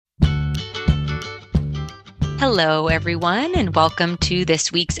Hello, everyone, and welcome to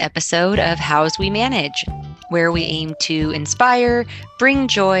this week's episode of How's We Manage, where we aim to inspire, bring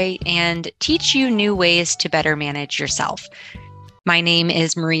joy, and teach you new ways to better manage yourself. My name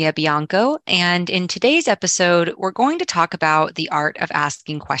is Maria Bianco, and in today's episode, we're going to talk about the art of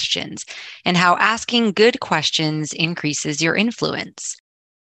asking questions and how asking good questions increases your influence.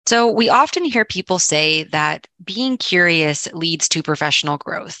 So, we often hear people say that being curious leads to professional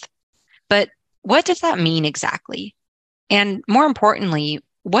growth. But what does that mean exactly? And more importantly,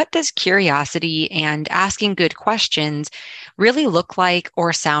 what does curiosity and asking good questions really look like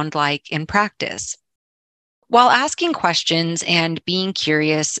or sound like in practice? While asking questions and being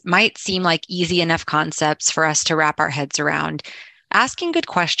curious might seem like easy enough concepts for us to wrap our heads around, asking good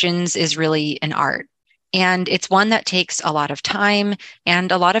questions is really an art. And it's one that takes a lot of time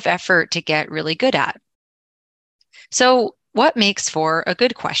and a lot of effort to get really good at. So, what makes for a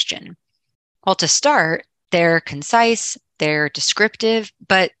good question? Well, to start, they're concise, they're descriptive,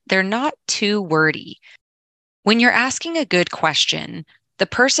 but they're not too wordy. When you're asking a good question, the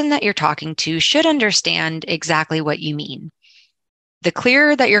person that you're talking to should understand exactly what you mean. The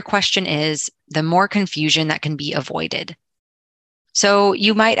clearer that your question is, the more confusion that can be avoided. So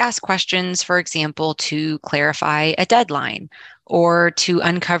you might ask questions, for example, to clarify a deadline or to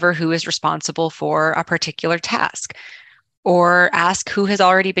uncover who is responsible for a particular task, or ask who has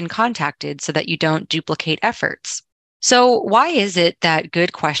already been contacted so that you don't duplicate efforts. So, why is it that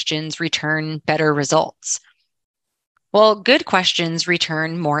good questions return better results? Well, good questions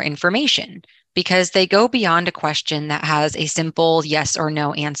return more information because they go beyond a question that has a simple yes or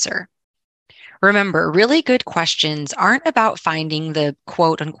no answer. Remember, really good questions aren't about finding the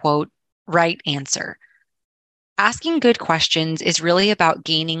quote unquote right answer. Asking good questions is really about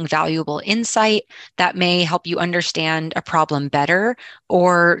gaining valuable insight that may help you understand a problem better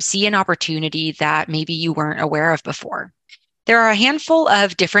or see an opportunity that maybe you weren't aware of before. There are a handful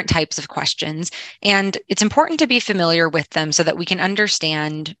of different types of questions, and it's important to be familiar with them so that we can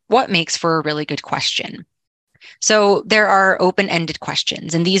understand what makes for a really good question. So there are open-ended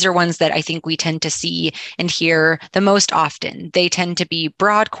questions, and these are ones that I think we tend to see and hear the most often. They tend to be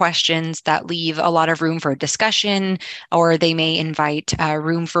broad questions that leave a lot of room for discussion, or they may invite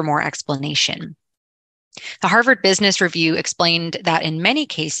room for more explanation. The Harvard Business Review explained that in many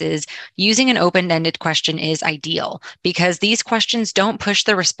cases, using an open-ended question is ideal because these questions don't push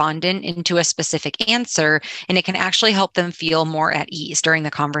the respondent into a specific answer, and it can actually help them feel more at ease during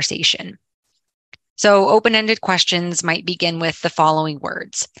the conversation. So open-ended questions might begin with the following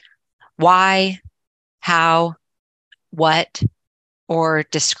words: why, how, what, or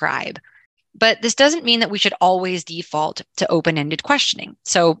describe. But this doesn't mean that we should always default to open-ended questioning.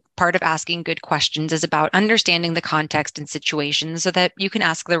 So part of asking good questions is about understanding the context and situation so that you can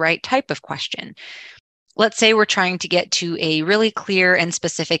ask the right type of question. Let's say we're trying to get to a really clear and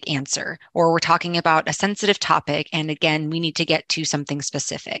specific answer, or we're talking about a sensitive topic, and again, we need to get to something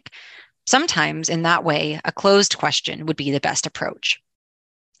specific. Sometimes in that way, a closed question would be the best approach.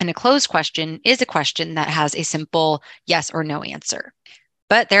 And a closed question is a question that has a simple yes or no answer.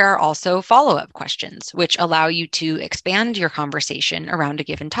 But there are also follow-up questions, which allow you to expand your conversation around a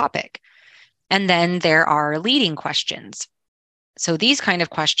given topic. And then there are leading questions. So these kind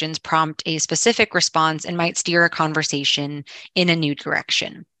of questions prompt a specific response and might steer a conversation in a new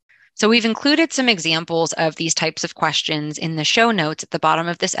direction. So we've included some examples of these types of questions in the show notes at the bottom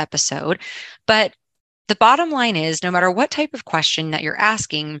of this episode. But the bottom line is, no matter what type of question that you're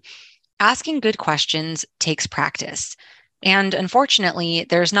asking good questions takes practice. And unfortunately,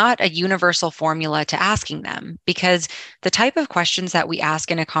 there's not a universal formula to asking them because the type of questions that we ask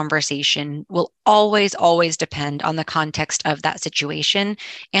in a conversation will always depend on the context of that situation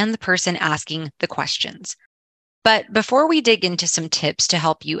and the person asking the questions. But before we dig into some tips to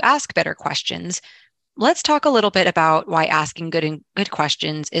help you ask better questions, let's talk a little bit about why asking good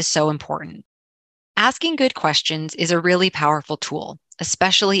questions is so important. Asking good questions is a really powerful tool,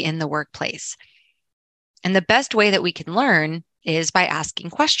 especially in the workplace. And the best way that we can learn is by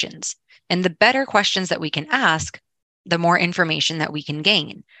asking questions. And the better questions that we can ask, the more information that we can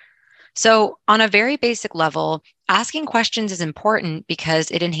gain. So on a very basic level, asking questions is important because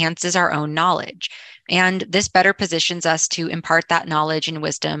it enhances our own knowledge, and this better positions us to impart that knowledge and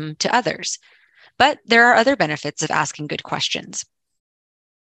wisdom to others. But there are other benefits of asking good questions.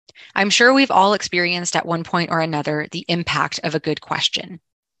 I'm sure we've all experienced at one point or another the impact of a good question.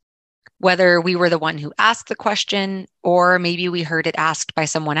 Whether we were the one who asked the question, or maybe we heard it asked by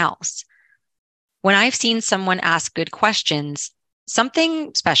someone else. When I've seen someone ask good questions,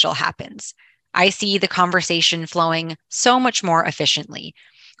 something special happens. I see the conversation flowing so much more efficiently,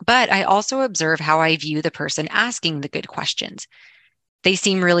 But I also observe how I view the person asking the good questions. They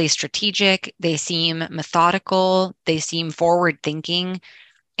seem really strategic, they seem methodical, they seem forward thinking,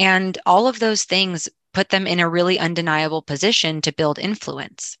 and all of those things put them in a really undeniable position to build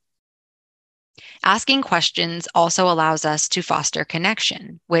influence. Asking questions also allows us to foster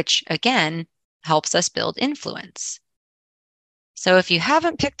connection, which again helps us build influence. So if you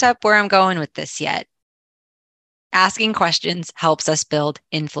haven't picked up where I'm going with this yet, asking questions helps us build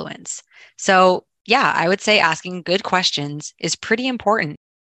influence. So yeah, I would say asking good questions is pretty important.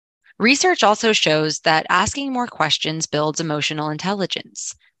 Research also shows that asking more questions builds emotional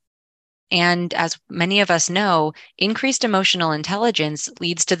intelligence. And as many of us know, increased emotional intelligence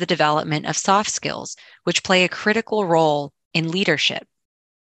leads to the development of soft skills, which play a critical role in leadership.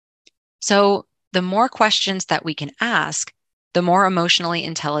 So the more questions that we can ask, the more emotionally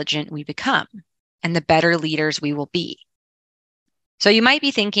intelligent we become, and the better leaders we will be. So you might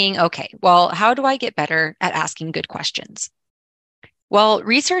be thinking, okay, well, how do I get better at asking good questions? Well,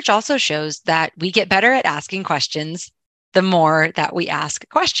 research also shows that we get better at asking questions the more that we ask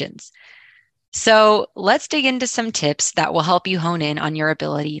questions. So let's dig into some tips that will help you hone in on your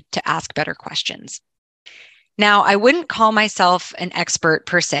ability to ask better questions. Now, I wouldn't call myself an expert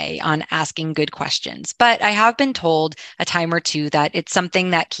per se on asking good questions, but I have been told a time or two that it's something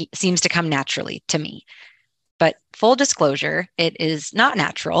that seems to come naturally to me. But full disclosure, it is not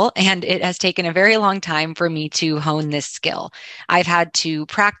natural, and it has taken a very long time for me to hone this skill. I've had to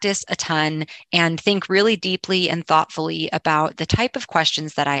practice a ton and think really deeply and thoughtfully about the type of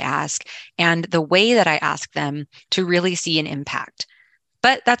questions that I ask and the way that I ask them to really see an impact.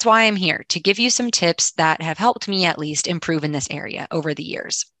 But that's why I'm here, to give you some tips that have helped me at least improve in this area over the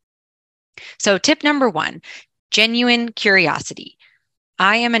years. So tip number one, genuine curiosity.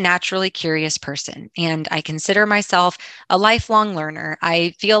 I am a naturally curious person, and I consider myself a lifelong learner.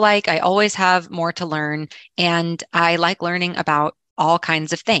 I feel like I always have more to learn, and I like learning about all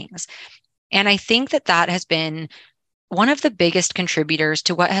kinds of things. And I think that that has been one of the biggest contributors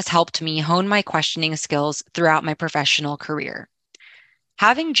to what has helped me hone my questioning skills throughout my professional career.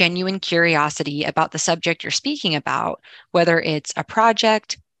 Having genuine curiosity about the subject you're speaking about, whether it's a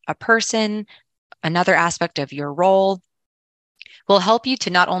project, a person, another aspect of your role, will help you to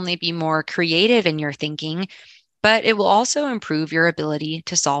not only be more creative in your thinking, but it will also improve your ability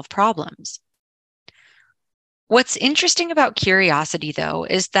to solve problems. What's interesting about curiosity, though,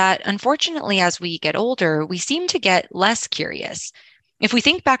 is that unfortunately, as we get older, we seem to get less curious. If we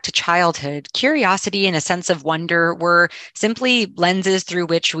think back to childhood, curiosity and a sense of wonder were simply lenses through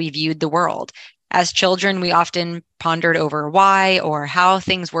which we viewed the world. As children, we often pondered over why or how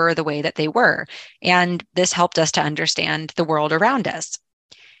things were the way that they were, and this helped us to understand the world around us.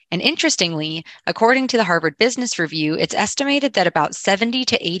 And interestingly, according to the Harvard Business Review, it's estimated that about 70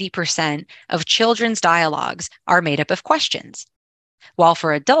 to 80% of children's dialogues are made up of questions. While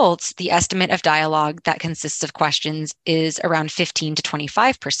for adults, the estimate of dialogue that consists of questions is around 15 to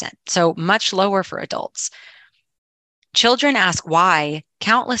 25%, so much lower for adults. Children ask why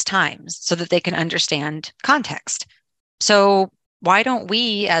countless times so that they can understand context. So why don't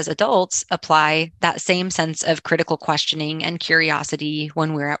we as adults apply that same sense of critical questioning and curiosity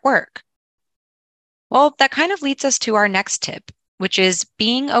when we're at work? Well, that kind of leads us to our next tip, which is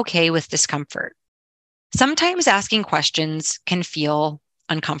being okay with discomfort. Sometimes asking questions can feel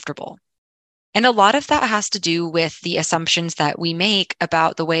uncomfortable. And a lot of that has to do with the assumptions that we make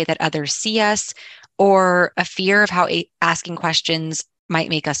about the way that others see us or a fear of how asking questions might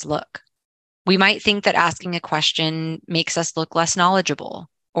make us look. We might think that asking a question makes us look less knowledgeable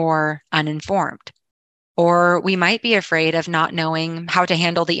or uninformed. Or we might be afraid of not knowing how to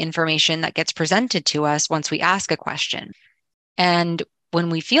handle the information that gets presented to us once we ask a question. And when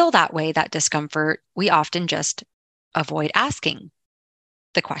we feel that way, that discomfort, we often just avoid asking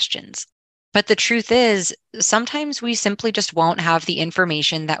the questions. But the truth is, sometimes we simply just won't have the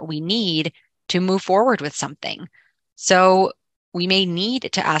information that we need to move forward with something. So we may need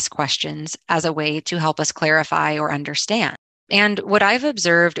to ask questions as a way to help us clarify or understand. And what I've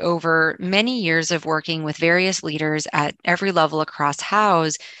observed over many years of working with various leaders at every level across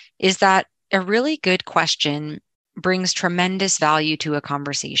House is that a really good question brings tremendous value to a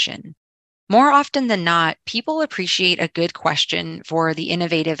conversation. More often than not, people appreciate a good question for the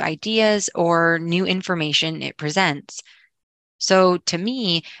innovative ideas or new information it presents. So to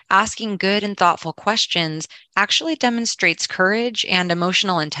me, asking good and thoughtful questions actually demonstrates courage and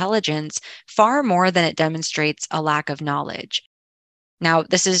emotional intelligence far more than it demonstrates a lack of knowledge. Now,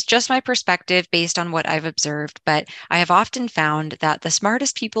 this is just my perspective based on what I've observed, but I have often found that the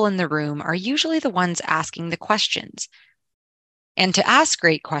smartest people in the room are usually the ones asking the questions. And to ask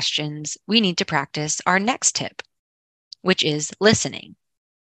great questions, we need to practice our next tip, which is listening.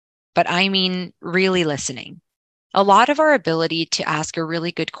 But I mean really listening. A lot of our ability to ask a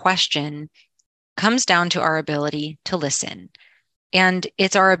really good question comes down to our ability to listen. And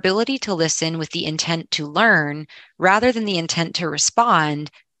it's our ability to listen with the intent to learn rather than the intent to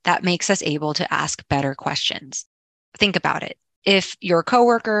respond that makes us able to ask better questions. Think about it. If your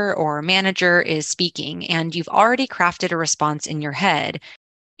coworker or manager is speaking and you've already crafted a response in your head,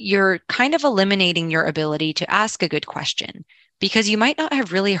 you're kind of eliminating your ability to ask a good question because you might not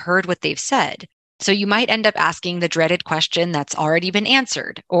have really heard what they've said. So you might end up asking the dreaded question that's already been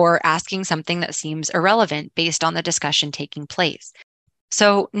answered or asking something that seems irrelevant based on the discussion taking place.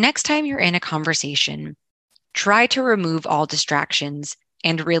 So next time you're in a conversation, try to remove all distractions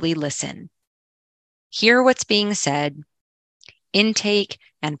and really listen. Hear what's being said, intake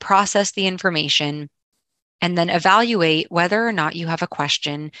and process the information, and then evaluate whether or not you have a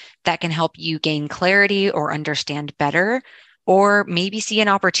question that can help you gain clarity or understand better, or maybe see an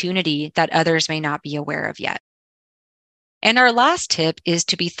opportunity that others may not be aware of yet. And our last tip is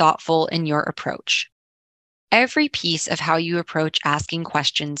to be thoughtful in your approach. Every piece of how you approach asking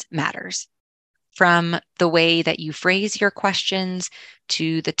questions matters. From the way that you phrase your questions,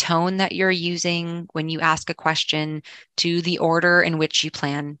 to the tone that you're using when you ask a question, to the order in which you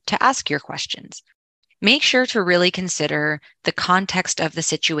plan to ask your questions. Make sure to really consider the context of the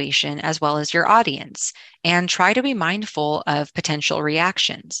situation as well as your audience, and try to be mindful of potential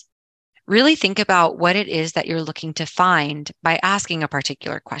reactions. Really think about what it is that you're looking to find by asking a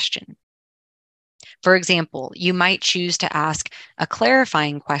particular question. For example, you might choose to ask a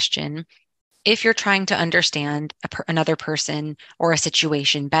clarifying question if you're trying to understand another person or a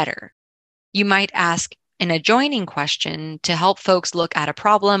situation better. You might ask an adjoining question to help folks look at a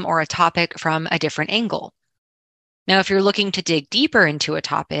problem or a topic from a different angle. Now, if you're looking to dig deeper into a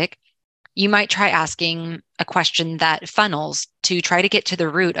topic, you might try asking a question that funnels to try to get to the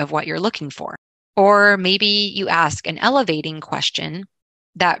root of what you're looking for. Or maybe you ask an elevating question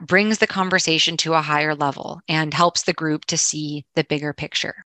that brings the conversation to a higher level and helps the group to see the bigger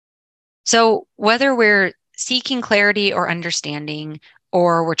picture. So whether we're seeking clarity or understanding,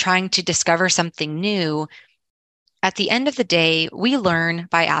 or we're trying to discover something new, at the end of the day, we learn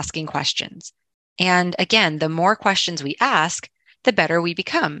by asking questions. And again, the more questions we ask, the better we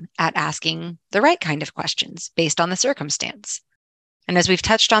become at asking the right kind of questions based on the circumstance. And as we've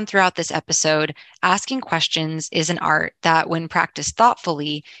touched on throughout this episode, asking questions is an art that, when practiced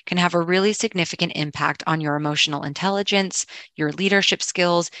thoughtfully, can have a really significant impact on your emotional intelligence, your leadership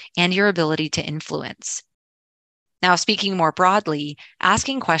skills, and your ability to influence. Now, speaking more broadly,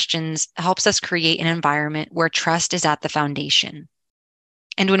 asking questions helps us create an environment where trust is at the foundation.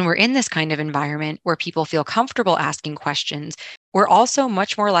 And when we're in this kind of environment where people feel comfortable asking questions, we're also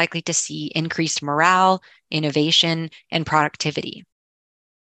much more likely to see increased morale, innovation, and productivity.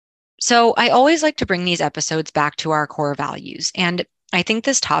 So I always like to bring these episodes back to our core values, and I think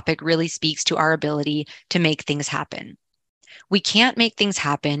this topic really speaks to our ability to make things happen. We can't make things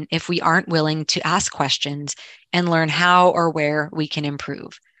happen if we aren't willing to ask questions and learn how or where we can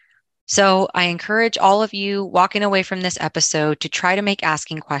improve. So I encourage all of you walking away from this episode to try to make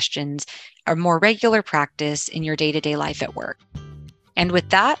asking questions a more regular practice in your day-to-day life at work. And with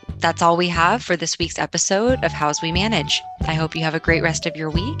that, that's all we have for this week's episode of Hows We Manage. I hope you have a great rest of your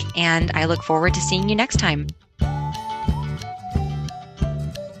week, and I look forward to seeing you next time.